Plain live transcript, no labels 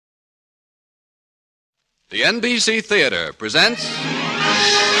The NBC Theater presents...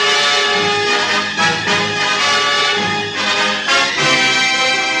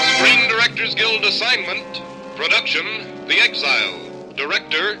 Screen Directors Guild assignment. Production, The Exile.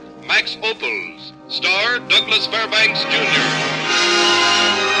 Director, Max Opels. Star, Douglas Fairbanks, Jr.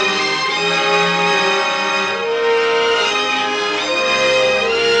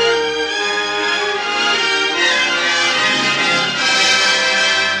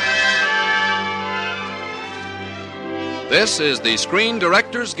 This is the Screen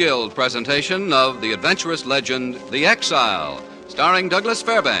Directors Guild presentation of the adventurous legend, The Exile, starring Douglas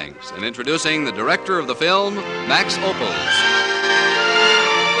Fairbanks and introducing the director of the film, Max Opels.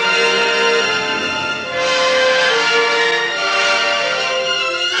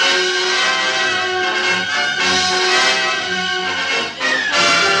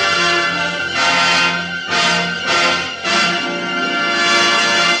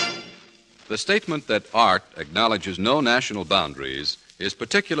 The statement that art acknowledges no national boundaries is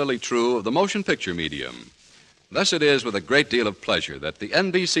particularly true of the motion picture medium. Thus it is with a great deal of pleasure that the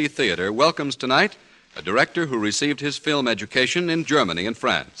NBC Theater welcomes tonight a director who received his film education in Germany and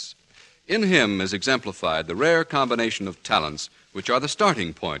France. In him is exemplified the rare combination of talents which are the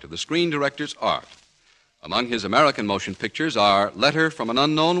starting point of the screen director's art. Among his American motion pictures are Letter from an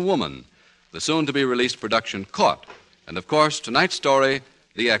Unknown Woman, the soon-to-be-released production Caught, and, of course, tonight's story,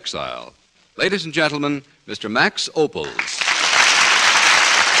 The Exile. Ladies and gentlemen, Mr. Max Opels.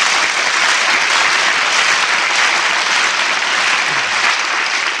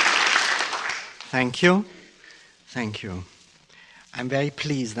 Thank you. Thank you. I'm very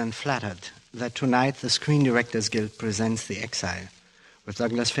pleased and flattered that tonight the Screen Directors Guild presents The Exile, with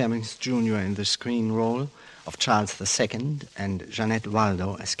Douglas Fairbanks Jr. in the screen role of Charles II and Jeanette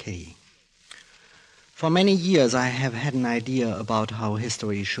Waldo as Kay. For many years, I have had an idea about how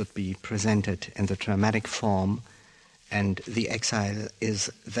history should be presented in the dramatic form, and The Exile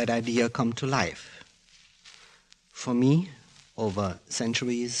is that idea come to life. For me, over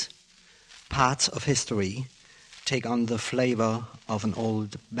centuries, parts of history take on the flavor of an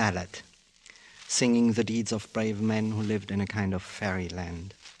old ballad, singing the deeds of brave men who lived in a kind of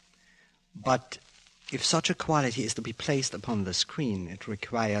fairyland. But if such a quality is to be placed upon the screen, it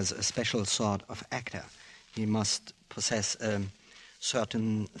requires a special sort of actor. He must possess a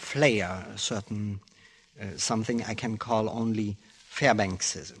certain flair, a certain something I can call only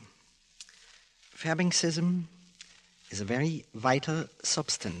Fairbanksism. Fairbanksism is a very vital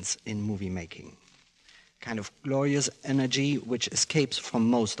substance in movie making, kind of glorious energy which escapes from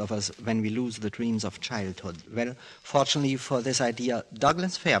most of us when we lose the dreams of childhood. Well, fortunately for this idea,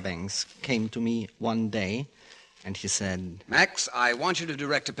 Douglas Fairbanks came to me one day and he said, Max, I want you to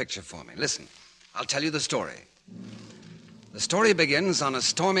direct a picture for me. Listen, I'll tell you the story. The story begins on a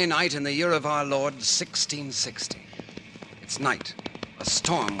stormy night in the year of our Lord, 1660. It's night, a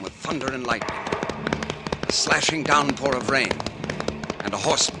storm with thunder and lightning, a slashing downpour of rain, and a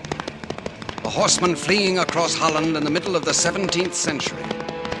horseman. A horseman fleeing across Holland in the middle of the 17th century.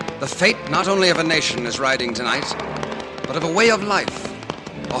 The fate not only of a nation is riding tonight, but of a way of life.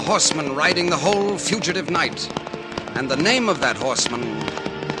 A horseman riding the whole fugitive night. And the name of that horseman,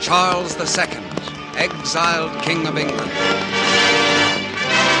 Charles II, exiled King of England.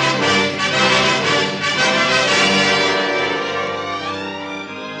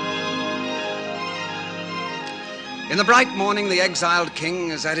 In the bright morning, the exiled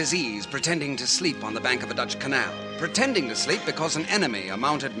king is at his ease, pretending to sleep on the bank of a Dutch canal. Pretending to sleep because an enemy, a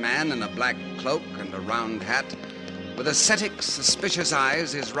mounted man in a black cloak and a round hat, with ascetic, suspicious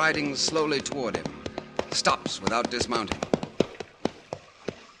eyes, is riding slowly toward him. Stops without dismounting.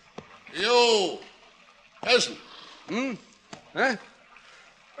 You, peasant. Huh?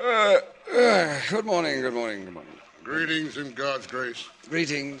 Good morning, good morning, good morning. Greetings in God's grace.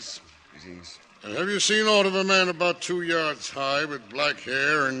 Greetings. And have you seen aught of a man about 2 yards high with black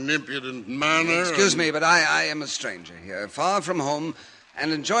hair and impudent manner? Excuse me, but I am a stranger here, far from home,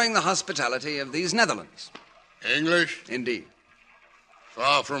 and enjoying the hospitality of these Netherlands. English? Indeed.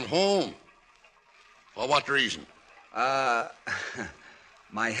 Far from home? For what reason?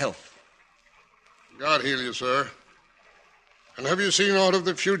 My health. God heal you, sir. And have you seen aught of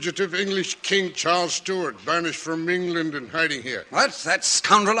the fugitive English King Charles Stuart, banished from England and hiding here? What? That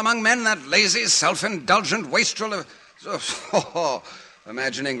scoundrel among men, that lazy, self-indulgent wastrel of...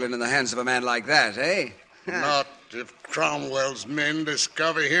 Imagine England in the hands of a man like that, eh? Not if Cromwell's men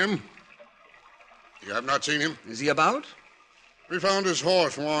discover him. You have not seen him? Is he about? We found his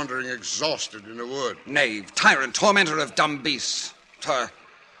horse wandering exhausted in a wood. Knave, tyrant, tormentor of dumb beasts.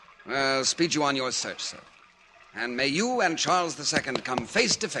 Speed you on your search, sir. And may you and Charles II come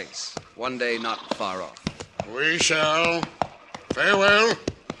face to face one day not far off. We shall. Farewell.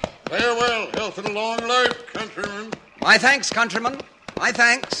 Farewell. Health and a long life, countrymen. My thanks, countrymen. My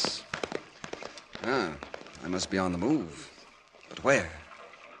thanks. I must be on the move. But where?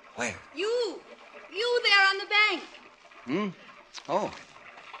 Where? You there on the bank. Oh.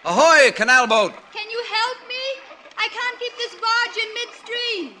 Ahoy, canal boat. Can you help me? I can't keep this barge in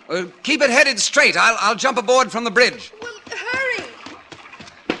midstream. Keep it headed straight. I'll jump aboard from the bridge. Well, hurry.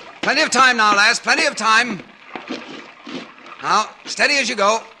 Plenty of time now, lass. Plenty of time. Now, steady as you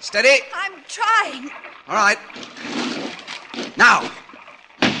go. Steady. I'm trying. All right. Now.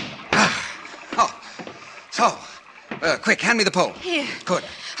 Quick, hand me the pole. Here. Good.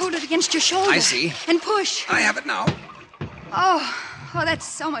 Hold it against your shoulder. I see. And push. I have it now. Oh, that's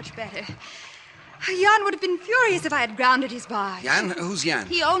so much better. Jan would have been furious if I had grounded his barge. Jan? Who's Jan?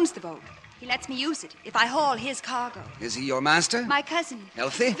 He owns the boat. He lets me use it if I haul his cargo. Is he your master? My cousin.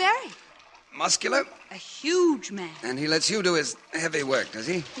 Healthy? Very. Muscular? A huge man. And he lets you do his heavy work, does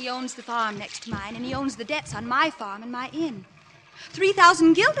he? He owns the farm next to mine, and he owns the debts on my farm and my inn.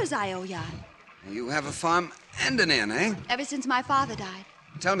 3,000 guilders I owe Jan. You have a farm and an inn, eh? Ever since my father died.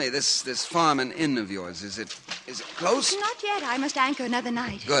 Tell me, this farm and inn of yours, is it close? Not yet. I must anchor another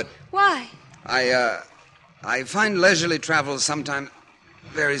night. Good. Why? I find leisurely travel sometimes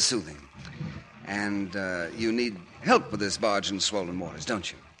very soothing. And you need help with this barge in swollen waters,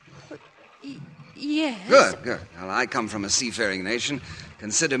 don't you? Yes. Good. Well, I come from a seafaring nation.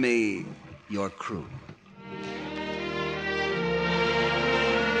 Consider me your crew.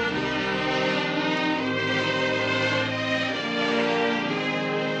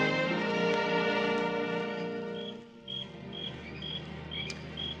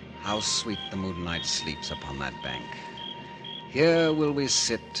 How sweet the moonlight sleeps upon that bank. Here will we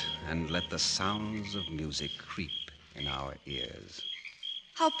sit and let the sounds of music creep in our ears.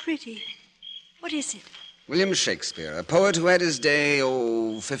 How pretty. What is it? William Shakespeare, a poet who had his day,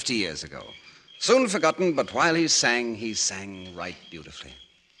 50 years ago. Soon forgotten, but while he sang right beautifully.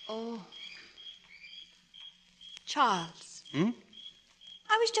 Oh. Charles.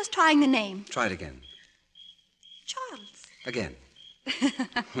 I was just trying the name. Try it again. Charles. Again.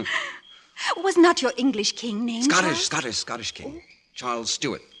 Wasn't that your English king named Charles? Scottish king. Charles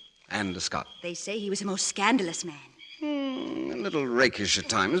Stuart, and a Scot. They say he was a most scandalous man. A little rakish at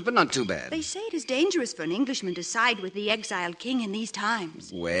times, but not too bad. They say it is dangerous for an Englishman to side with the exiled king in these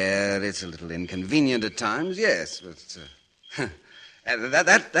times. Well, it's a little inconvenient at times, yes, but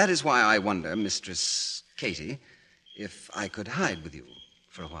that is why I wonder, Mistress Katie, if I could hide with you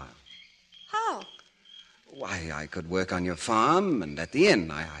for a while. How? Why, I could work on your farm and at the inn.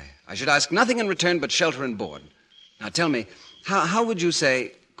 I should ask nothing in return but shelter and board. Now tell me, how would you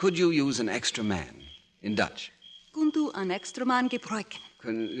say, could you use an extra man in Dutch? Kunt u een extra man gebruiken?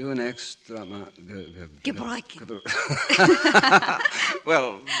 Could you an extra man... Gebruiken.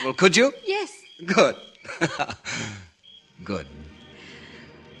 Well, could you? Yes. Good. Good.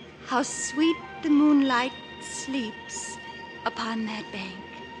 How sweet the moonlight sleeps upon that bank.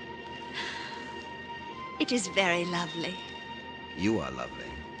 It is very lovely. You are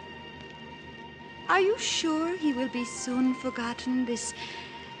lovely. Are you sure he will be soon forgotten, this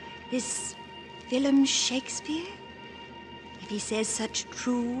Willem Shakespeare? If he says such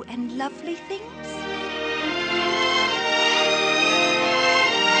true and lovely things?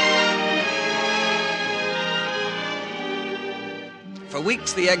 For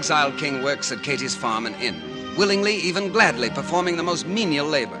weeks, the exiled king works at Katie's farm and inn, willingly, even gladly, performing the most menial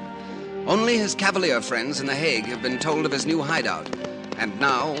labor. Only his Cavalier friends in The Hague have been told of his new hideout. And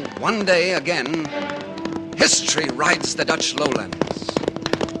now, one day again, history rides the Dutch lowlands.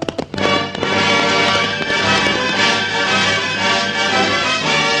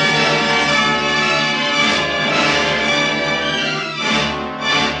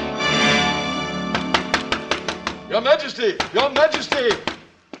 Your Majesty! Your Majesty!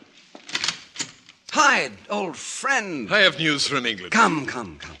 Hyde, old friend. I have news from England.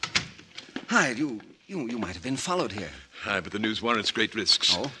 Come. Hyde, you might have been followed here. Aye, but the news warrants great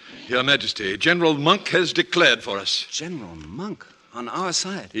risks. Oh? Your Majesty, General Monk has declared for us. General Monk on our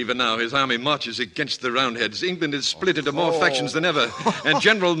side. Even now, his army marches against the Roundheads. England is split into more factions than ever. And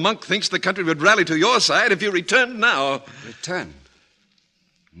General Monk thinks the country would rally to your side if you returned now. Return?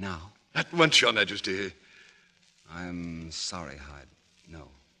 Now? At once, Your Majesty. I'm sorry, Hyde. No.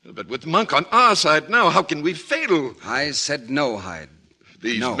 But with Monk on our side now, how can we fail? I said no, Hyde.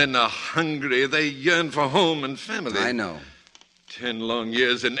 These No. men are hungry. They yearn for home and family. I know. 10 long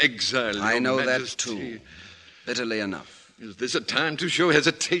years in exile, I Your know that, Majesty. too. Bitterly enough. Is this a time to show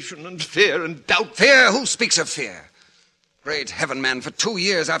hesitation and fear and doubt? Fear? Who speaks of fear? Great heaven, man, for 2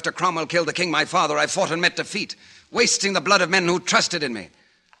 years after Cromwell killed the king, my father, I fought and met defeat, wasting the blood of men who trusted in me.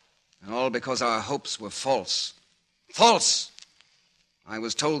 And all because our hopes were false. False! I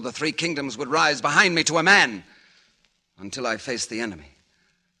was told the 3 kingdoms would rise behind me to a man until I faced the enemy.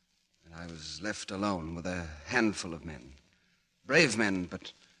 And I was left alone with a handful of men. Brave men,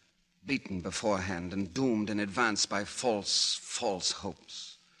 but beaten beforehand and doomed in advance by false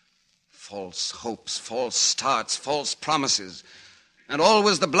hopes. False hopes, false starts, false promises. And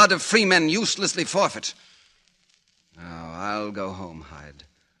always the blood of free men uselessly forfeit. Now, I'll go home, Hyde,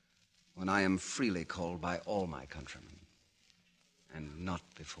 when I am freely called by all my countrymen. And not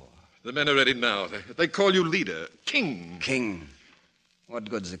before. The men are ready now. They call you leader, king. King? What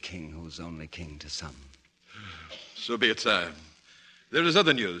good's a king who's only king to some? So be it, sire. There is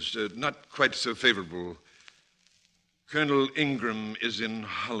other news, not quite so favorable. Colonel Ingram is in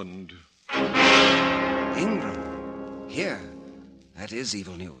Holland. Ingram? Here? That is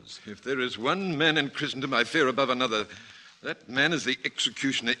evil news. If there is one man in Christendom I fear above another, that man is the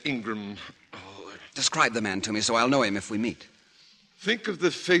executioner Ingram. Oh. Describe the man to me so I'll know him if we meet. Think of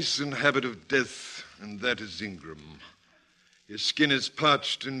the face and habit of death, and that is Ingram. His skin is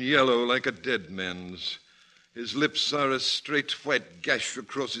parched and yellow like a dead man's. His lips are a straight white gash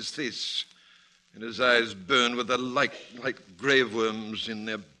across his face, and his eyes burn with a light like grave worms in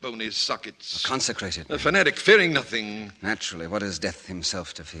their bony sockets. A consecrated man. A fanatic, fearing nothing. Naturally, what is death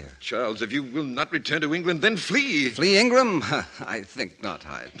himself to fear? Charles, if you will not return to England, then flee. Flee Ingram? I think not,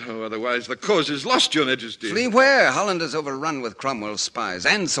 Hyde. No, otherwise the cause is lost, Your Majesty. Flee where? Holland is overrun with Cromwell's spies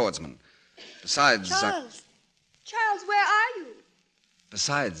and swordsmen. Besides... Charles! Charles, where are you?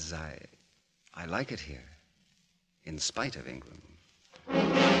 Besides, I like it here. In spite of Ingram.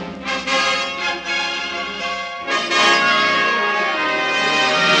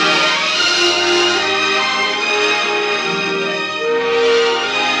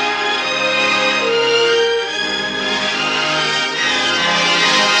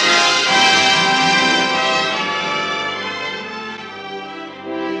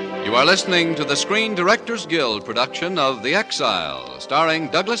 You are listening to the Screen Directors Guild production of The Exile, starring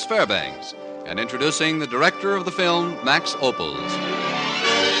Douglas Fairbanks, and introducing the director of the film, Max Opels.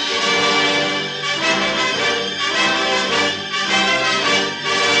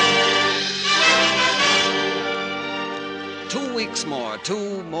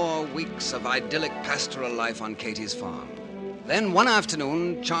 Two more weeks of idyllic pastoral life on Katie's farm. Then one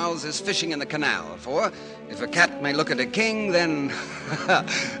afternoon, Charles is fishing in the canal, for if a cat may look at a king, then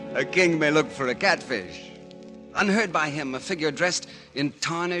a king may look for a catfish. Unheard by him, a figure dressed in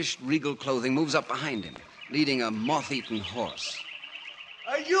tarnished, regal clothing moves up behind him, leading a moth-eaten horse.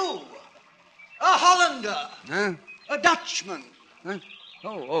 Are you a Hollander? Huh? A Dutchman? Huh?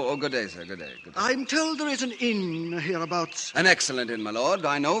 Oh, good day, sir, good day. I'm told there is an inn hereabouts. An excellent inn, my lord.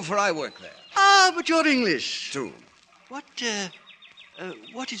 I know, for I work there. Ah, but you're English. True. What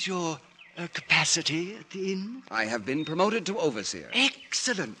is your capacity at the inn? I have been promoted to overseer.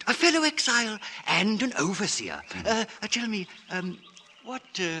 Excellent. A fellow exile and an overseer. Tell me,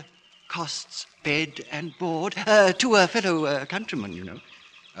 what costs bed and board to a fellow countryman, you know?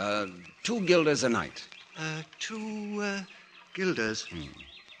 2 guilders a night. 2 guilders.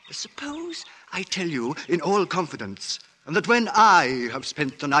 Suppose I tell you in all confidence, and that when I have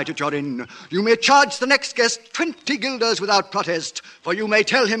spent the night at your inn, you may charge the next guest 20 guilders without protest, for you may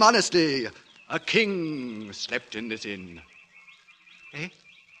tell him honestly, a king slept in this inn. Eh?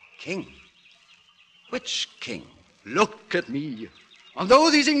 King? Which king? Look at me. And though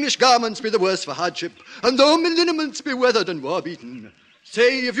these English garments be the worse for hardship, and though my lineaments be weathered and war-beaten,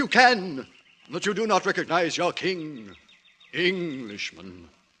 say, if you can, that you do not recognize your king, Englishman.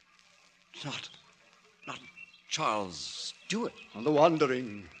 Not Charles Stuart. And the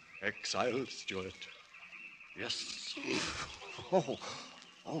wandering, exiled Stuart. Yes. Oh,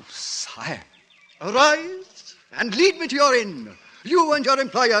 sire. Arise and lead me to your inn. You and your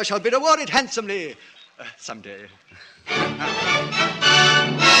employer shall be rewarded handsomely someday.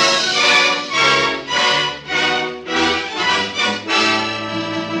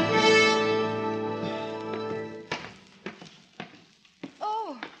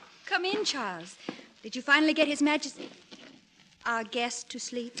 Oh, come in, Charles. Did you finally get His Majesty, our guest, to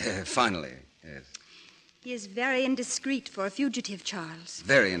sleep? Finally, yes. He is very indiscreet for a fugitive, Charles.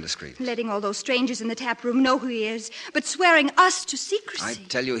 Very indiscreet. Letting all those strangers in the tap room know who he is, but swearing us to secrecy. I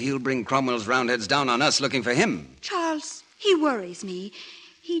tell you, he'll bring Cromwell's Roundheads down on us looking for him. Charles, he worries me.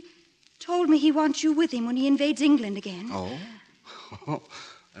 He told me he wants you with him when he invades England again. Oh?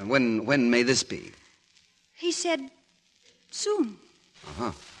 And when may this be? He said soon.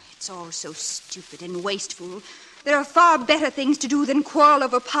 Uh-huh. It's all so stupid and wasteful. There are far better things to do than quarrel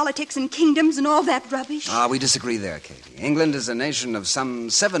over politics and kingdoms and all that rubbish. We disagree there, Katie. England is a nation of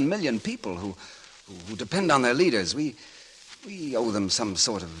some 7 million people who depend on their leaders. We owe them some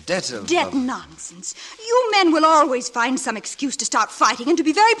sort of debt of... Debt nonsense. You men will always find some excuse to start fighting and to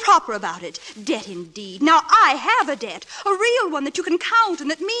be very proper about it. Debt indeed. Now, I have a debt, a real one that you can count and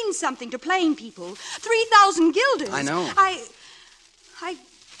that means something to plain people. 3,000 guilders. I know.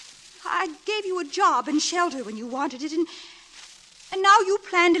 I gave you a job and shelter when you wanted it, and now you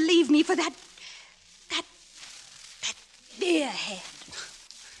plan to leave me for that beerhead.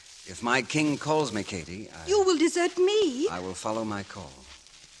 If my king calls me, Katie, You will desert me? I will follow my call.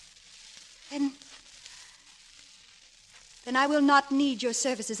 Then I will not need your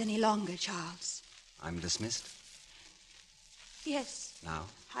services any longer, Charles. I'm dismissed? Yes. Now?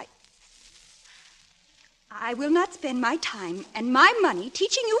 I will not spend my time and my money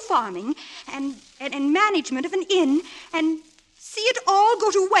teaching you farming and management of an inn and see it all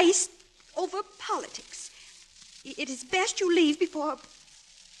go to waste over politics. It is best you leave before...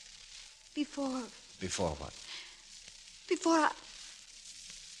 Before what? Before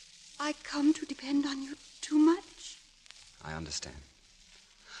I come to depend on you too much. I understand.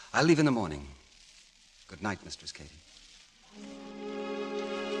 I'll leave in the morning. Good night, Mistress Katie.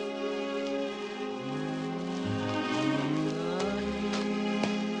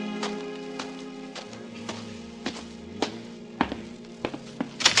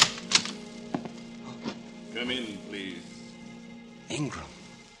 Come in, please. Ingram.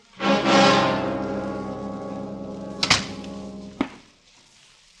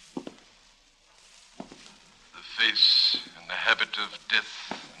 The face and the habit of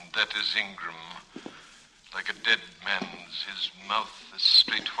death, and that is Ingram. Like a dead man's, his mouth a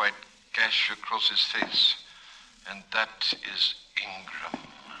straight white gash across his face. And that is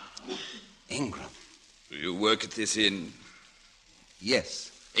Ingram. Ingram? Do you work at this inn?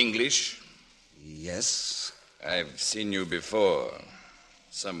 Yes. English? Yes. I've seen you before.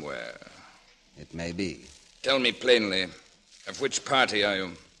 Somewhere. It may be. Tell me plainly, of which party are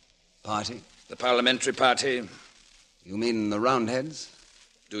you? Party? The parliamentary party? You mean the Roundheads?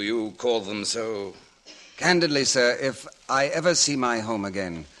 Do you call them so? Candidly, sir, if I ever see my home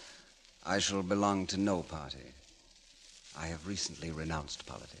again, I shall belong to no party. I have recently renounced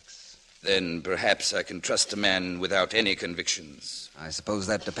politics. Then perhaps I can trust a man without any convictions. I suppose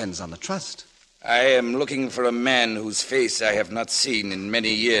that depends on the trust. I am looking for a man whose face I have not seen in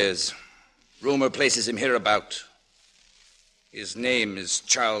many years. Rumor places him hereabout. His name is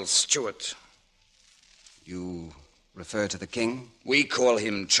Charles Stuart. You refer to the king? We call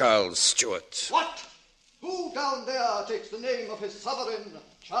him Charles Stuart. What? Who down there takes the name of his sovereign,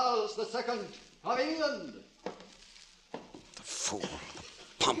 Charles II of England? The fool, the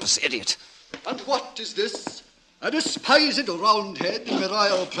pompous idiot. And what is this? A despised Roundhead in the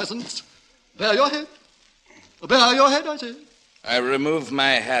royal presence? Bare your head. Bare your head, I say. I remove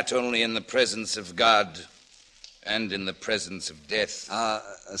my hat only in the presence of God and in the presence of death.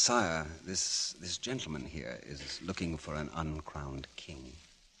 Sire, this gentleman here is looking for an uncrowned king.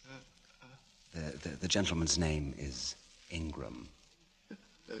 The gentleman's name is Ingram.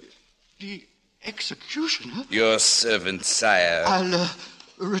 The executioner? Your servant, sire. I'll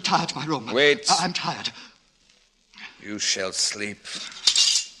retire to my room. Wait. I'm tired. You shall sleep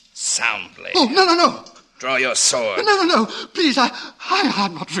soundly. Oh, no. Draw your sword. No. Please,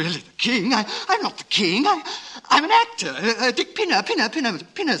 I'm not really the king. I'm not the king. I'm an actor. Dick Pinner.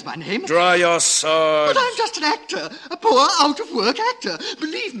 Pinner's my name. Draw your sword. But I'm just an actor. A poor, out-of-work actor.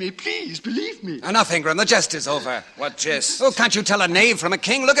 Believe me, please, believe me. Enough, Ingram. The jest is over. What jest? Oh, can't you tell a knave from a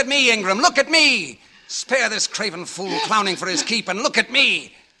king? Look at me, Ingram. Look at me. Spare this craven fool clowning for his keep and look at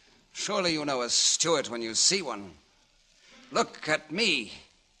me. Surely you know a Stuart when you see one. Look at me.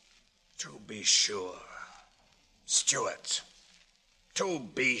 To be sure. Stuart. To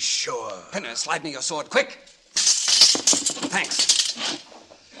be sure. Pinner, slide me your sword, quick. Thanks.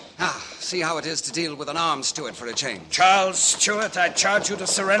 Now, see how it is to deal with an armed Stuart for a change. Charles Stuart, I charge you to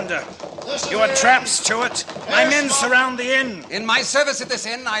surrender. You are trapped, Stuart. My men surround the inn. In my service at this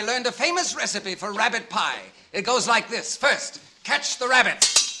inn, I learned a famous recipe for rabbit pie. It goes like this. First, catch the rabbit.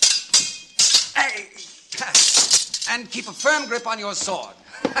 Hey. And keep a firm grip on your sword.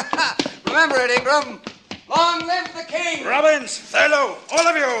 Remember it, Ingram. Long live the king! Robbins, Thurlow, all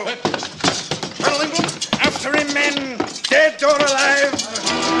of you! Colonel Ingram? After him, men, dead or alive!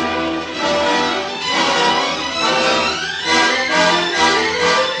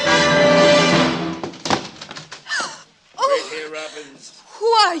 Oh! Wait here, Robbins. Who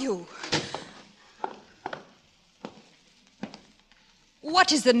are you?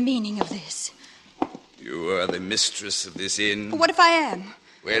 What is the meaning of this? You are the mistress of this inn. What if I am?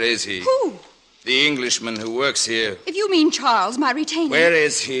 Where is he? Who? The Englishman who works here. If you mean Charles, my retainer. Where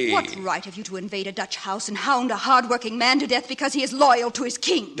is he? What right have you to invade a Dutch house and hound a hard-working man to death because he is loyal to his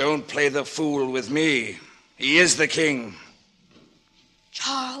king? Don't play the fool with me. He is the king.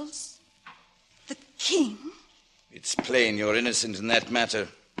 Charles? The king? It's plain you're innocent in that matter.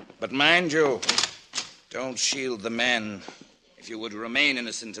 But mind you, don't shield the man if you would remain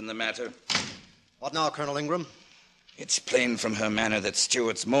innocent in the matter. What now, Colonel Ingram? It's plain from her manner that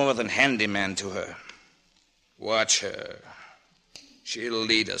Stuart's more than handyman to her. Watch her. She'll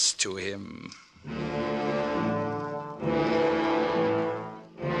lead us to him.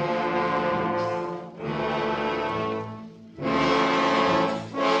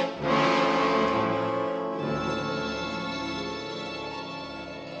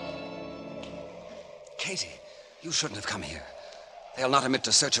 Katie, you shouldn't have come here. They'll not admit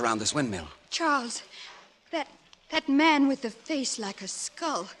to search around this windmill. Charles, that man with the face like a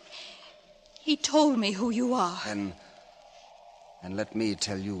skull, he told me who you are. And let me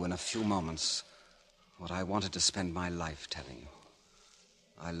tell you in a few moments what I wanted to spend my life telling you.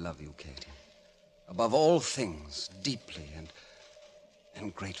 I love you, Katie. Above all things, deeply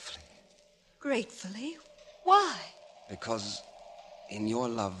and gratefully. Gratefully? Why? Because in your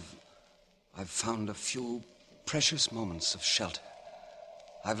love, I've found a few precious moments of shelter.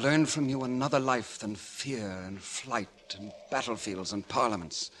 I've learned from you another life than fear and flight and battlefields and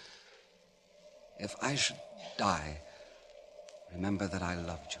parliaments. If I should die, remember that I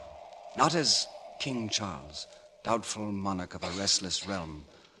loved you. Not as King Charles, doubtful monarch of a restless realm,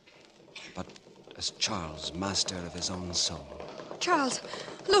 but as Charles, master of his own soul. Charles,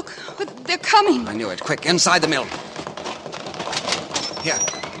 look, they're coming. I knew it. Quick, inside the mill. Here.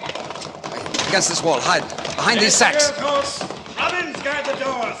 Against this wall. Hide. Behind these sacks. Robbins, guard the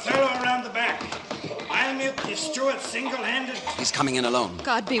door. Thurlow around the back. I'll meet the Stuart single-handed. He's coming in alone.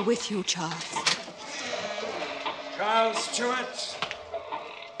 God be with you, Charles. Charles Stuart.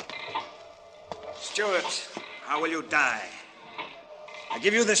 Stuart, how will you die? I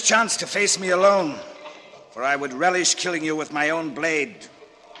give you this chance to face me alone, for I would relish killing you with my own blade.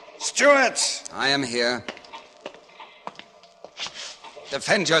 Stuart! I am here.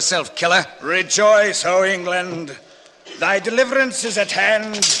 Defend yourself, killer. Rejoice, O England. Thy deliverance is at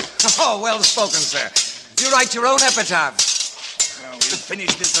hand. Oh, well spoken, sir. You write your own epitaph. We'll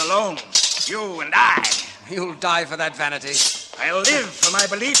finish this alone, you and I. You'll die for that vanity. I'll live for my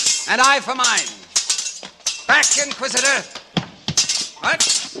beliefs. And I for mine. Back, Inquisitor.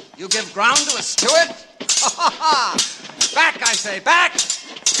 What? You give ground to a Stuart? Back, I say, back.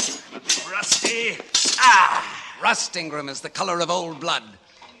 Rusty. Rust, Ingram, is the color of old blood.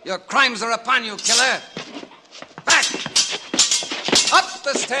 Your crimes are upon you, killer. Back! Up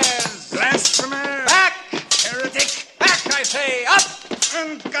the stairs! Blasphemer! Back! Heretic! Back, I say, up!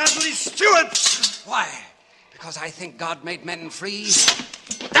 Ungodly Stuart! Why? Because I think God made men free?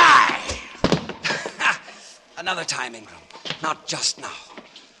 Die! Another time, Ingram. Not just now.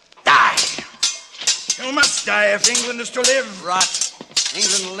 Die! You must die if England is to live. Rot.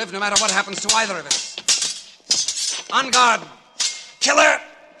 England will live no matter what happens to either of us. On guard! Killer!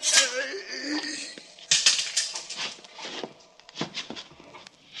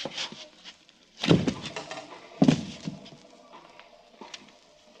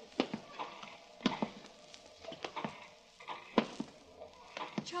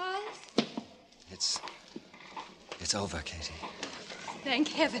 Charles? It's over, Katie. Thank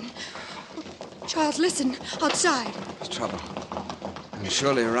heaven. Charles, listen. Outside. There's trouble. And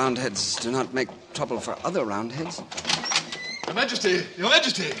surely Roundheads do not make trouble for other Roundheads. Your Majesty! Your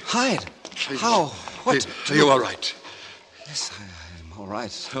Majesty! Hide! How? What? Are you all right? Yes, I'm all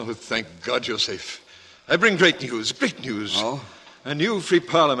right. Oh, thank God you're safe. I bring great news, great news. Oh? A new free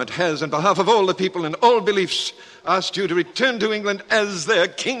parliament has, on behalf of all the people and all beliefs, asked you to return to England as their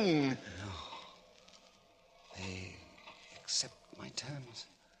king. No. They accept my terms.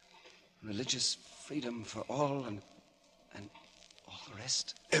 Religious freedom for all and all the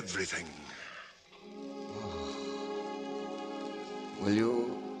rest. Everything. Will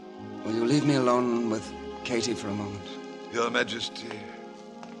you leave me alone with Katie for a moment? Your Majesty.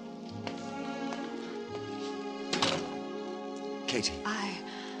 Katie.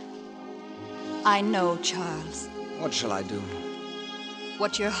 I know, Charles. What shall I do?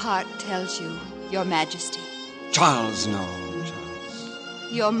 What your heart tells you, Your Majesty. Charles, no,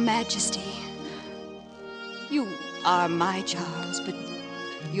 Charles. Your Majesty. You are my Charles, but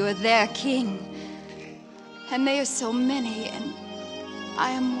you're their king. And they are so many, and I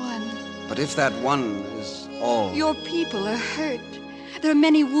am one. But if that one is all... Your people are hurt. There are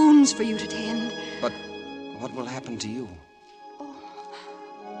many wounds for you to tend. what will happen to you?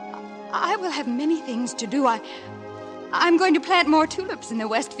 I will have many things to do. I'm going to plant more tulips in the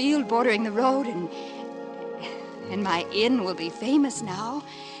west field bordering the road, and my inn will be famous now.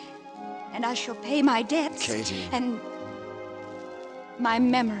 And I shall pay my debts. Katie. And my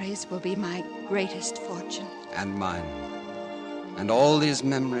memories will be my greatest fortune. And mine. And all these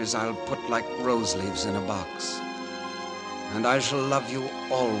memories I'll put like rose leaves in a box. And I shall love you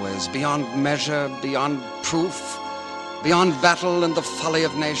always, beyond measure, beyond proof, beyond battle and the folly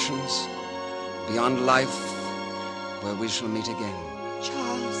of nations, beyond life, where we shall meet again.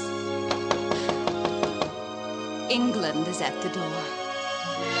 Charles, England is at the door.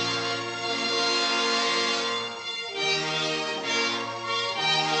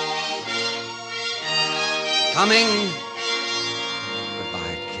 Coming.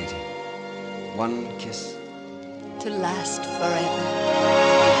 Goodbye, Katie. One kiss. To last forever.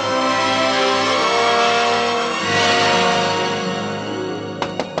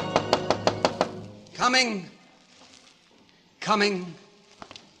 Coming. Coming.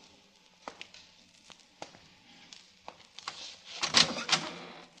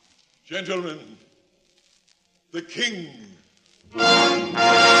 Gentlemen, the king.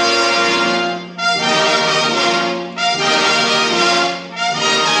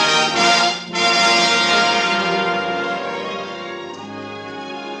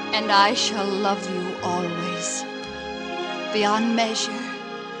 And I shall love you always, beyond measure,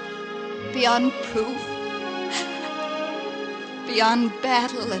 beyond proof, beyond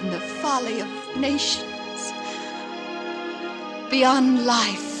battle and the folly of nations, beyond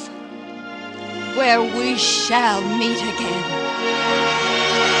life, where we shall meet again.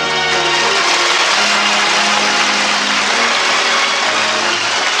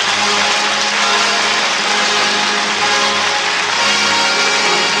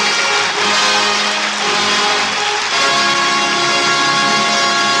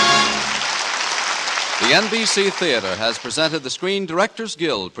 The NBC Theater has presented the Screen Directors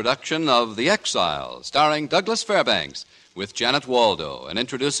Guild production of The Exile, starring Douglas Fairbanks, with Janet Waldo, and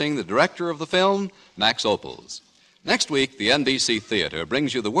introducing the director of the film, Max Opels. Next week, the NBC Theater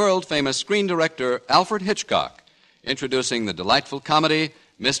brings you the world-famous screen director Alfred Hitchcock, introducing the delightful comedy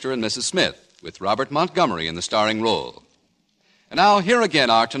Mr. and Mrs. Smith, with Robert Montgomery in the starring role. And now, here again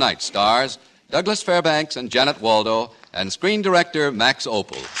are tonight's stars, Douglas Fairbanks and Janet Waldo, and screen director Max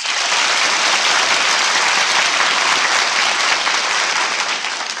Opels.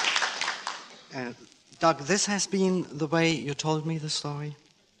 Doug, this has been the way you told me the story?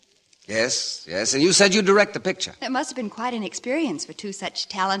 Yes, and you said you'd direct the picture. It must have been quite an experience for two such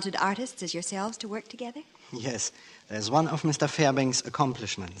talented artists as yourselves to work together. Yes, there's one of Mr. Fairbanks'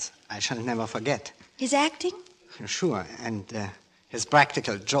 accomplishments I shall never forget. His acting? Sure, and his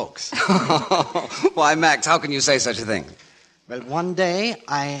practical jokes. Why, Max, how can you say such a thing? Well, one day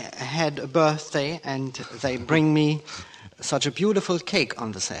I had a birthday, and they bring me such a beautiful cake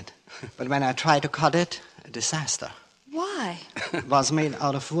on the set. But when I tried to cut it, a disaster. Why? It was made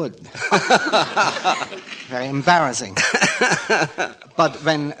out of wood. Very embarrassing. But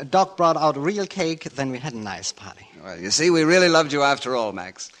when Doc brought out a real cake, then we had a nice party. Well, you see, we really loved you after all,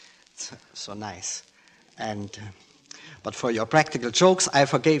 Max. So nice. But for your practical jokes, I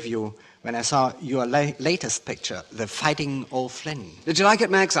forgave you when I saw your latest picture, The Fighting Old Flynn. Did you like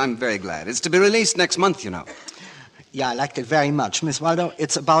it, Max? I'm very glad. It's to be released next month, you know. Yeah, I liked it very much. Miss Waldo,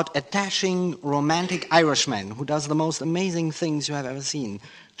 it's about a dashing, romantic Irishman who does the most amazing things you have ever seen,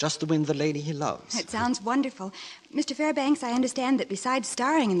 just to win the lady he loves. It sounds wonderful. Mr. Fairbanks, I understand that besides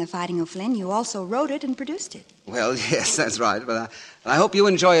starring in The Fighting O'Flynn, you also wrote it and produced it. Well, yes, that's right. But I hope you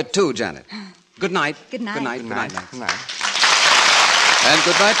enjoy it too, Janet. Good night. Good night. Good night. Good night, Max. Good night. And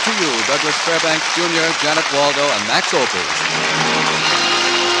good night to you, Douglas Fairbanks Jr., Janet Waldo, and Max Opels.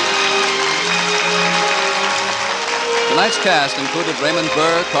 Tonight's cast included Raymond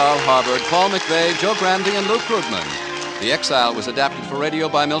Burr, Carl Harbord, Paul McVeigh, Joe Grandy, and Lou Krugman. The Exile was adapted for radio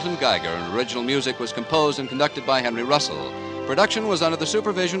by Milton Geiger, and original music was composed and conducted by Henry Russell. Production was under the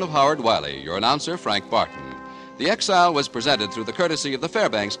supervision of Howard Wiley, your announcer, Frank Barton. The Exile was presented through the courtesy of the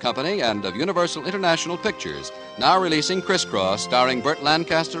Fairbanks Company and of Universal International Pictures, now releasing Crisscross, starring Burt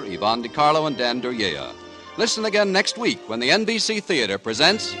Lancaster, Yvonne DiCarlo, and Dan Duryea. Listen again next week when the NBC Theater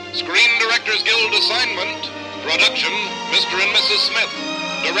presents Screen Directors Guild assignment. Production, Mr. and Mrs. Smith.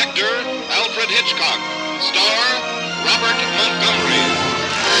 Director, Alfred Hitchcock. Star, Robert Montgomery.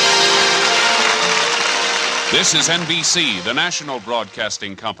 This is NBC, the national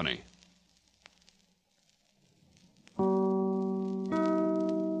broadcasting company.